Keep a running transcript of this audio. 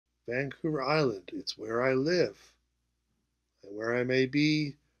Vancouver Island. It's where I live and where I may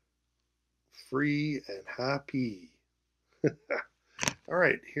be free and happy. All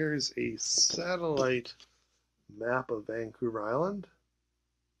right, here's a satellite map of Vancouver Island.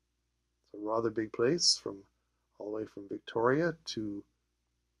 It's a rather big place, from all the way from Victoria to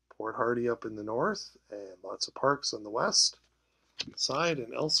Port Hardy up in the north, and lots of parks on the west side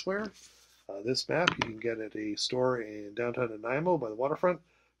and elsewhere. This map you can get at a store in downtown Nanaimo by the waterfront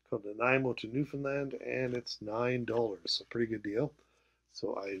called Nanaimo to Newfoundland, and it's $9. A pretty good deal.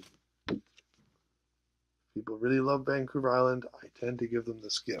 So people really love Vancouver Island. I tend to give them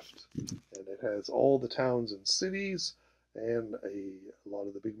this gift. And it has all the towns and cities and a lot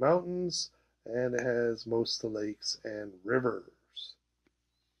of the big mountains, and it has most of the lakes and rivers.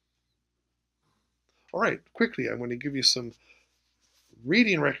 All right, quickly, I'm going to give you some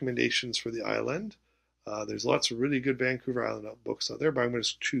reading recommendations for the island. There's lots of really good Vancouver Island books out there, but I'm going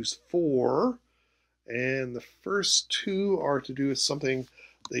to choose 4. And the first 2 are to do with something,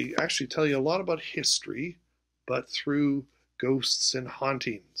 they actually tell you a lot about history, but through ghosts and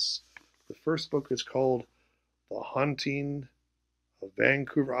hauntings. The first book is called The Haunting of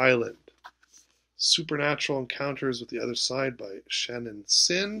Vancouver Island. Supernatural Encounters with the Other Side by Shannon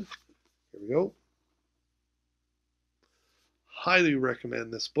Sinn. Here we go. Highly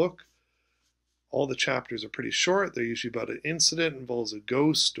recommend this book. All the chapters are pretty short. They're usually about an incident, involves a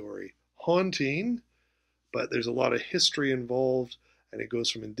ghost or a haunting, but there's a lot of history involved, and it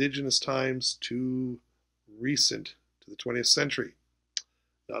goes from indigenous times to recent, to the 20th century.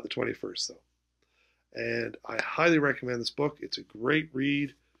 Not the 21st, though. And I highly recommend this book. It's a great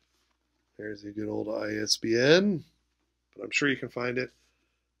read. There's a good old ISBN, but I'm sure you can find it.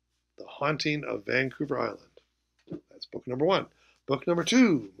 The Haunting of Vancouver Island. That's book number 1. Book number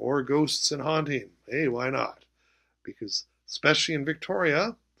 2, more ghosts and haunting. Hey, why not? Because especially in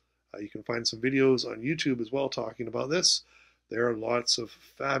Victoria, you can find some videos on YouTube as well talking about this. There are lots of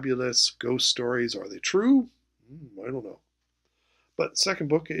fabulous ghost stories. Are they true? I don't know. But the second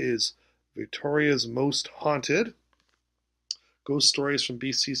book is Victoria's Most Haunted. Ghost Stories from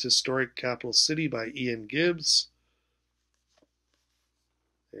BC's Historic Capital City by Ian Gibbs.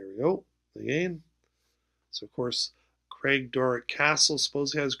 There we go. Again. So, of course, Craig Doric Castle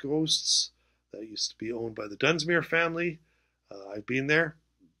supposedly has ghosts. That used to be owned by the Dunsmuir family. I've been there.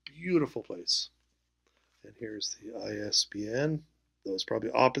 Beautiful place. And here's the ISBN. Those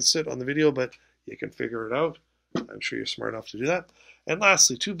probably opposite on the video, but you can figure it out. I'm sure you're smart enough to do that. And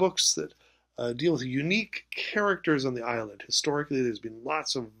lastly, 2 books that deal with unique characters on the island. Historically, there's been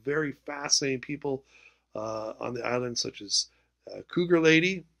lots of very fascinating people on the island, such as Cougar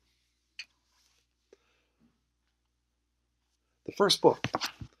Lady. The first book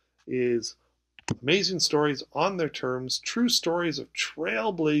is Amazing Stories on Their Terms, True Stories of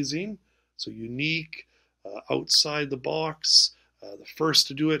Trailblazing, so unique, outside the box. The first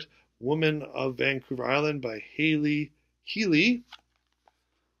to do it, Woman of Vancouver Island by Healey.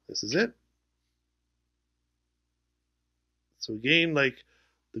 This is it. So again, like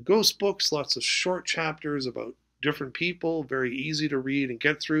the ghost books, lots of short chapters about different people, very easy to read and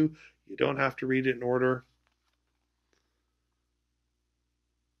get through. You don't have to read it in order.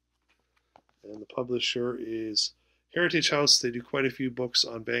 And the publisher is Heritage House. They do quite a few books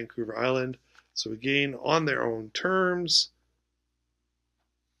on Vancouver Island. So again, on their own terms.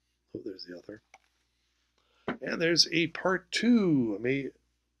 Oh, there's the author. And there's a part 2.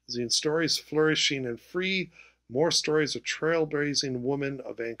 Amazing Stories, Flourishing and Free. More Stories of Trailblazing Woman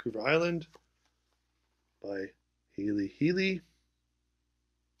of Vancouver Island by Healey.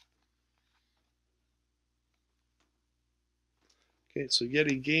 Okay, so yet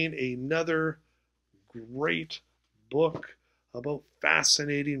again, another great book about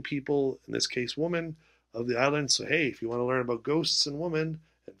fascinating people, in this case, women of the island. So hey, if you want to learn about ghosts and women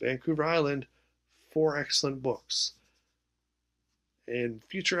at Vancouver Island, 4 excellent books. In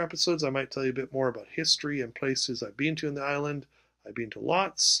future episodes, I might tell you a bit more about history and places I've been to in the island. I've been to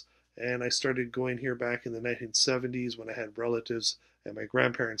lots, and I started going here back in the 1970s when I had relatives and my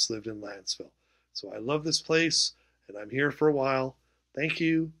grandparents lived in Lansville. So I love this place, and I'm here for a while. Thank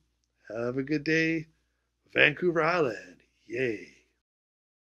you. Have a good day. Vancouver Island. Yay.